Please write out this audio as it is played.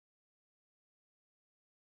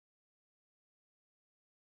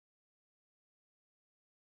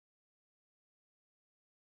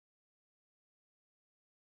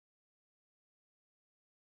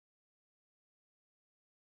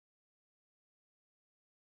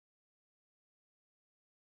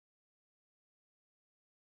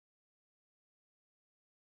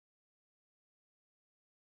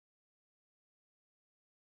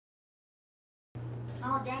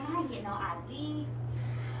Oh, dang, I ain't get no ID.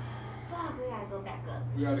 Fuck, we gotta go back up.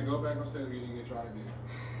 We gotta go back upstairs and you didn't get your ID.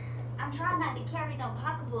 I'm trying not to carry no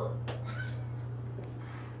pocketbook.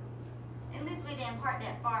 At least we didn't park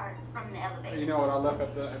that far from the elevator. You know what I left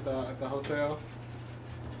at the hotel?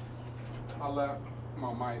 I left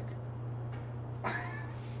my mic.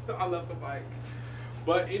 I left the mic.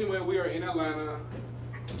 But anyway, we are in Atlanta.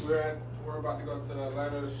 We're about to go to the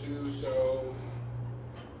Atlanta Shoe Show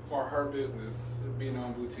for her business, Be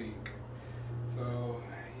Known Boutique. So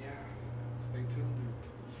yeah, stay tuned.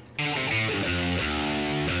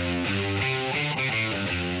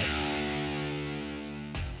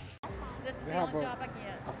 This is the only job I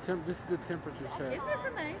get. This is the temperature check. Isn't this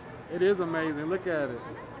amazing? It is amazing. Look at it.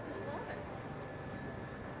 I know, I just love it.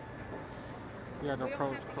 You got to We don't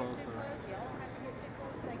approach have to get closer. too close. Y'all don't have to get too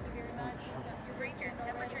close. Thank you very much. Stranger,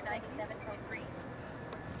 temperature 97.3.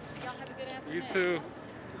 Y'all have a good afternoon. You too.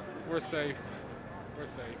 We're safe. We're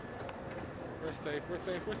safe. We're safe. We're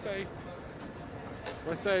safe. We're safe.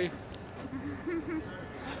 We're safe.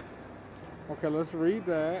 Okay, let's read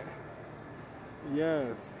that.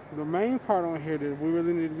 Yes. The main part on here that we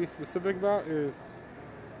really need to be specific about is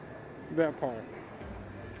that part.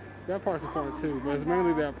 That part's important too, but it's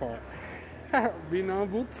mainly that part. Be Known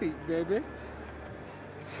Boutique, baby.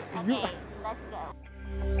 Okay, let's go.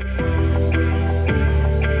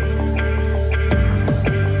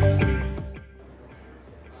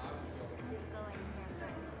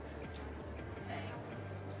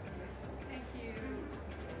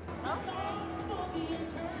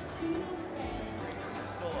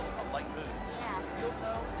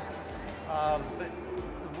 But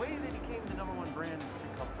the way that it became the #1 brand is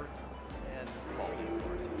through comfort and quality, of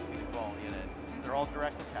course. You can see the quality in it. They're all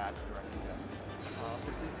direct attached, direct inject.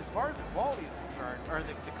 As far as the quality is concerned, or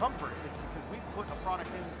the comfort, it's because we put a product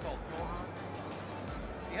in called Gohan.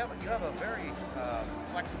 You have a very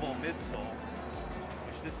flexible midsole,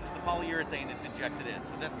 which this is the polyurethane that's injected in.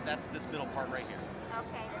 So that's this middle part right here.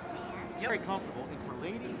 Okay, it's here. Yeah, very comfortable. And for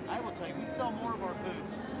ladies, I will tell you, we sell more of our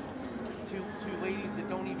boots to ladies that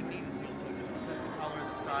don't even need a steel toe, just because of the color,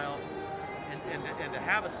 the style, and to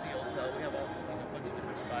have a steel toe, we have a bunch of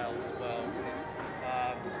different styles as well.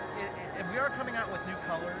 And we are coming out with new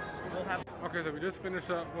colors. We'll have. Okay, so we just finished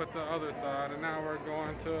up with the other side, and now we're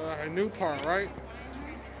going to a new part, right?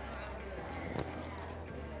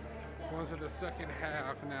 Going to the second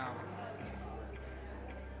half now.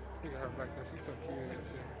 Look at her back there. She's so cute, isn't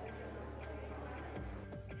she?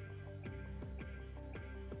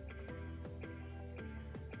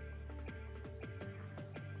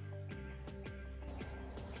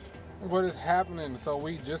 What is happening? So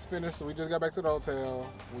we just finished. We just got back to the hotel.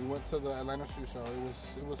 We went to the Atlanta Shoe Show.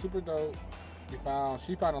 It was super dope.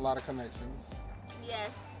 She found a lot of connections. Yes,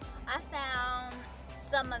 I found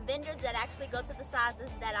some vendors that actually go to the sizes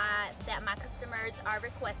that my customers are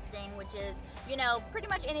requesting, which is, you know, pretty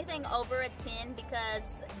much anything over a 10,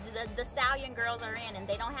 because the stallion girls are in and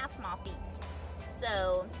they don't have small feet.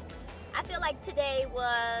 So I feel like today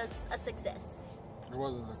was a success. It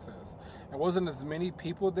was a success. There wasn't as many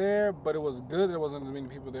people there, but it was good there wasn't as many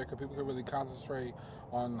people there because people could really concentrate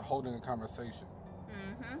on holding a conversation.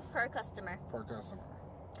 Per customer. Per customer.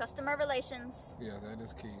 Customer relations. Yeah, that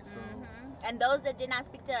is key. So. And those that did not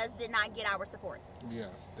speak to us did not get our support.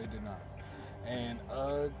 Yes, they did not. And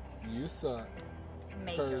you suck.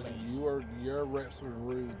 Majorly. Because your reps were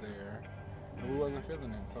rude there. And we wasn't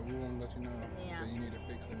feeling it. So we want to let you know that you need to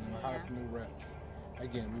fix it and hire some new reps.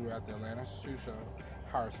 Again, we were at the Atlanta Shoe Show.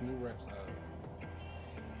 Hire some new reps up.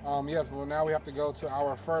 Yes, well now we have to go to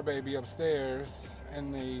our fur baby upstairs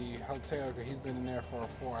in the hotel because he's been in there for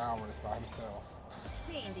 4 hours by himself.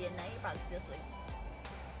 He ain't did nothing. He probably still asleep.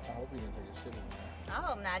 I hope he didn't take his shit in there. I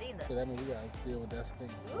hope not either. So that means we gotta deal with that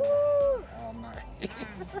stink. Ooh. All night.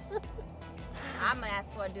 I'm gonna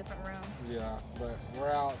ask for a different room. Yeah, but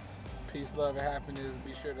we're out. Peace, love, and happiness.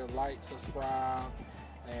 Be sure to like, subscribe,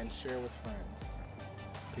 and share with friends.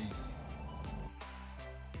 Peace.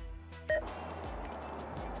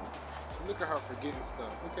 Look at her forgetting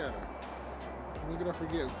stuff. Look at her. Look at her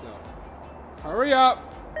forgetting stuff. Hurry up!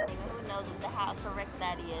 Who knows how correct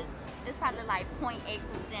that is? It's probably like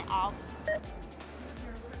 0.8% off. There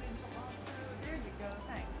you go.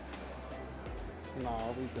 Thanks.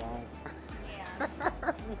 No, we don't.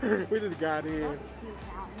 Yeah. We just got in.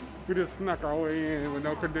 We just snuck our way in with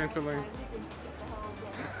no credentialing.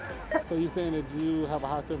 So you're saying that you have a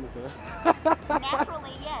high temperature?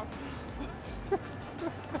 Naturally, yes.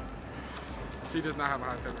 She does not have a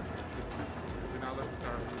high temperature. Do not listen to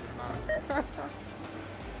her. She does not.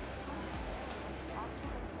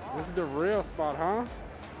 This is the real spot, huh?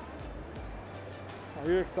 Are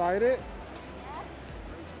you excited? Yes.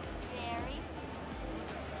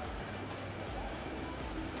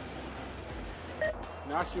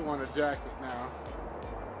 Now she wants a jacket now.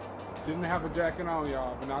 She didn't have a jacket on,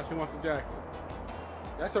 y'all, but now she wants a jacket.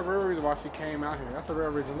 That's a real reason why she came out here. That's a real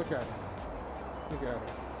reason. Look at her. Look at her.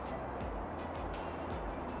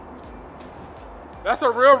 That's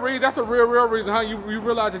a real reason. That's a real reason, huh? You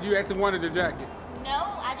realize that you actually wanted the jacket.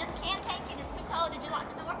 No, I just can't take it. It's too cold. Did you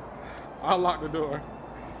lock the door? I locked the door.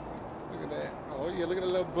 Look at that. Oh yeah, look at the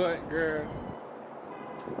little butt, girl.